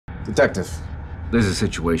Detective. There's a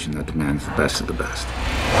situation that demands the best of the best.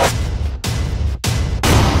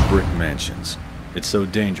 Brick mansions. It's so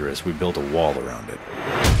dangerous we built a wall around it.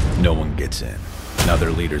 No one gets in. Now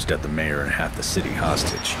their leader's got the mayor and half the city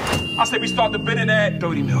hostage. I say we start the bidding at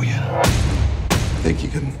 30 million. Think you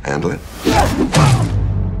can handle it?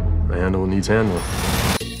 The handle needs handling.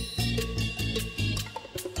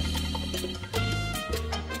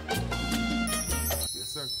 Yes,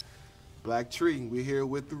 sir. BlackTree, we're here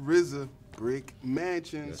with the RZA, Brick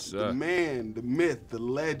Mansions, the man, the myth, the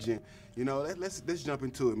legend. You know, let's jump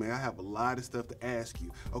into it, man. I have a lot of stuff to ask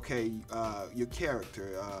you. Okay, your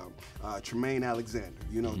character, Tremaine Alexander.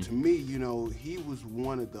 You know, to me, you know, he was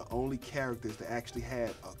one of the only characters that actually had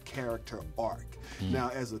a character arc. Now,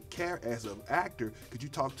 as an actor, could you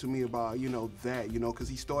talk to me about, you know, that, you know, because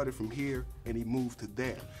he started from here and he moved to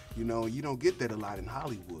there. You know, you don't get that a lot in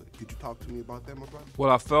Hollywood. Could you talk to me about that, my brother?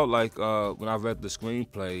 Well, I felt like when I read the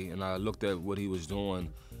screenplay and I looked at what he was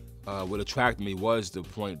doing, what attracted me was the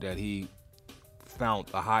point that he found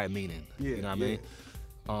a higher meaning. Yeah, you know what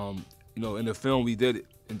I mean? You know, in the film we did,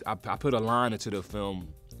 I put a line into the film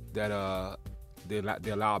that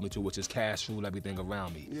they allowed me to, which is cash rule everything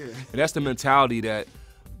around me. Yeah. And that's the mentality that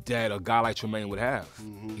a guy like Tremaine would have.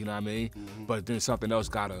 You know what I mean? But then something else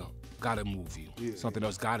gotta move you. Yeah, something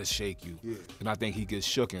else gotta shake you. Yeah. And I think he gets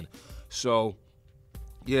shooken. So,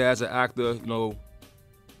 yeah, as an actor, you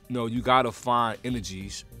know, you gotta find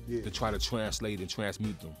energies to try to translate and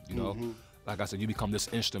transmute them. You know, like I said, you become this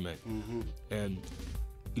instrument. And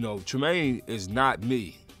you know, Tremaine is not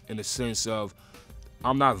me in the sense of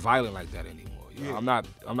I'm not violent like that anymore. You know?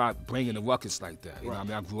 I'm not bringing the ruckus like that. You know what I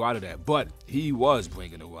mean? I grew out of that, but he was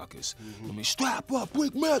bringing the ruckus. I mean, strap up,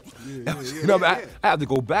 Brick Man. You know, I have to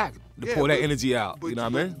go back to pour that energy out. You know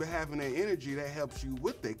what I mean? But having that energy, that helps you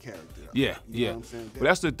with that character. Yeah, you know what I'm saying? But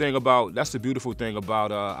that's the thing about, that's the beautiful thing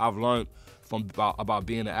about I've learned about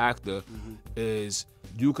being an actor is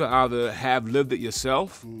you can either have lived it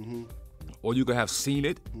yourself or you can have seen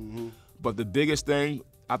it. But the biggest thing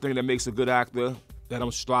I think that makes a good actor that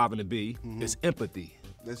I'm striving to be is empathy.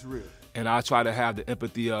 That's real. And I try to have the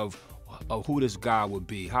empathy of who this guy would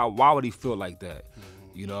be. Why would he feel like that?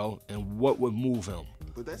 You know, and what would move him?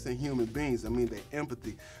 But that's in human beings. I mean, the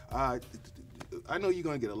empathy. I know you're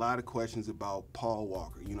gonna get a lot of questions about Paul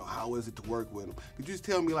Walker. You know, how is it to work with him? Could you just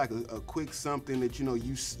tell me like a quick something that you know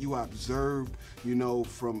you observed, you know,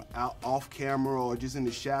 from off camera or just in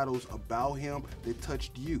the shadows about him that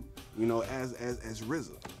touched you, you know, as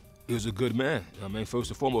RZA? He was a good man. I mean,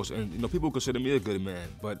 first and foremost, and you know, people consider me a good man.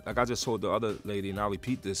 But like I just told the other lady, and I'll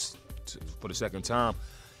repeat this for the second time.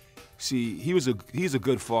 See, he's a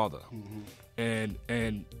good father, and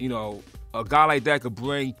you know, a guy like that could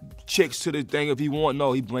bring chicks to the thing if he want.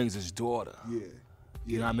 No, he brings his daughter.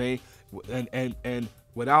 You know what I mean? And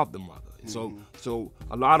without the mother. So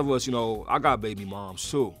a lot of us, you know, I got baby moms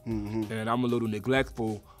too, and I'm a little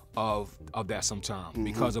neglectful of that sometimes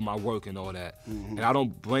because of my work and all that. And I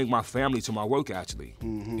don't bring my family to my work actually.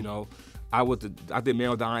 You know, I did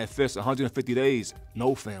Man with the Iron Fist, 150 days,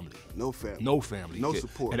 no family. No family. No family. No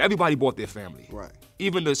support. And everybody bought their family. Right.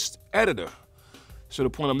 Even the editor. So the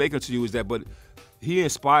point I'm making to you is that, but he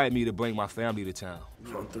inspired me to bring my family to town.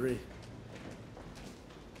 On three.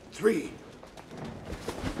 Three.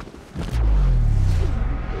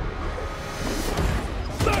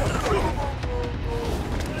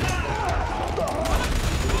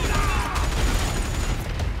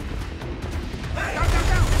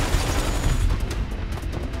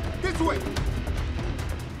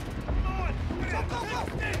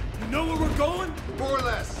 You know where we're going? More or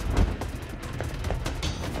less.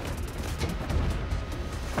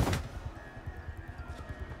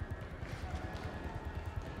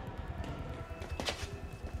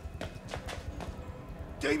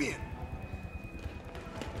 Damien.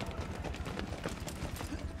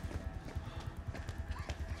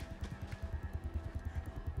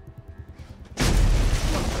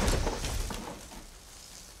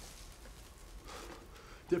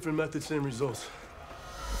 Different methods, same results.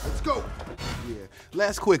 Let's go. Yeah.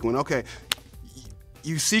 Last quick one. Okay.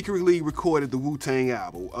 You secretly recorded the Wu-Tang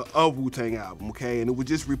album, Wu-Tang Album, okay? And it was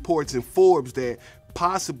just reports in Forbes that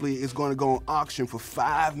possibly it's going to go on auction for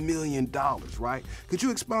 $5 million, right? Could you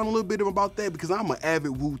expound a little bit about that? Because I'm an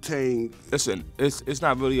avid Wu-Tang. Listen, it's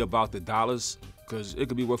not really about the dollars, because it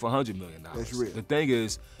could be worth $100 million. That's real. The thing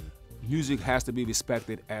is, music has to be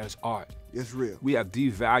respected as art. That's real. We have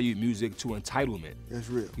devalued music to entitlement. That's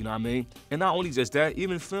real. You know what I mean? And not only just that,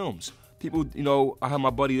 even films. People, you know, I have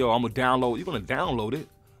my buddy, yo, I'm gonna download. You're gonna download it.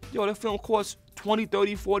 Yo, that film costs 20,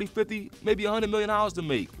 30, 40, 50, maybe $100 million to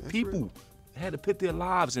make. That's People real. had to put their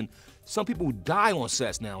lives and Some people die on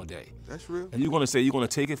sets nowadays. That's real. And you're gonna say you're gonna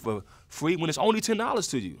take it for free when it's only $10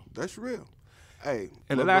 to you. That's real. Hey.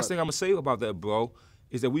 And the last thing I'm gonna say about that, bro,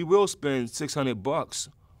 is that we will spend $600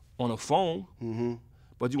 on a phone,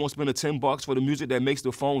 but you won't spend the $10 for the music that makes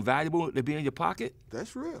the phone valuable to be in your pocket?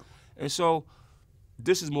 That's real. And so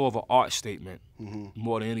this is more of an art statement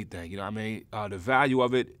more than anything, you know what I mean? The value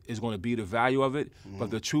of it is gonna be the value of it, but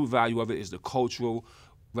the true value of it is the cultural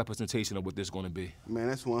representation of what this is gonna be. Man,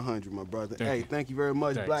 that's 100, my brother. Thank you very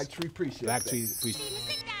much, Thanks. BlackTree. Appreciate it. BlackTree, appreciate it.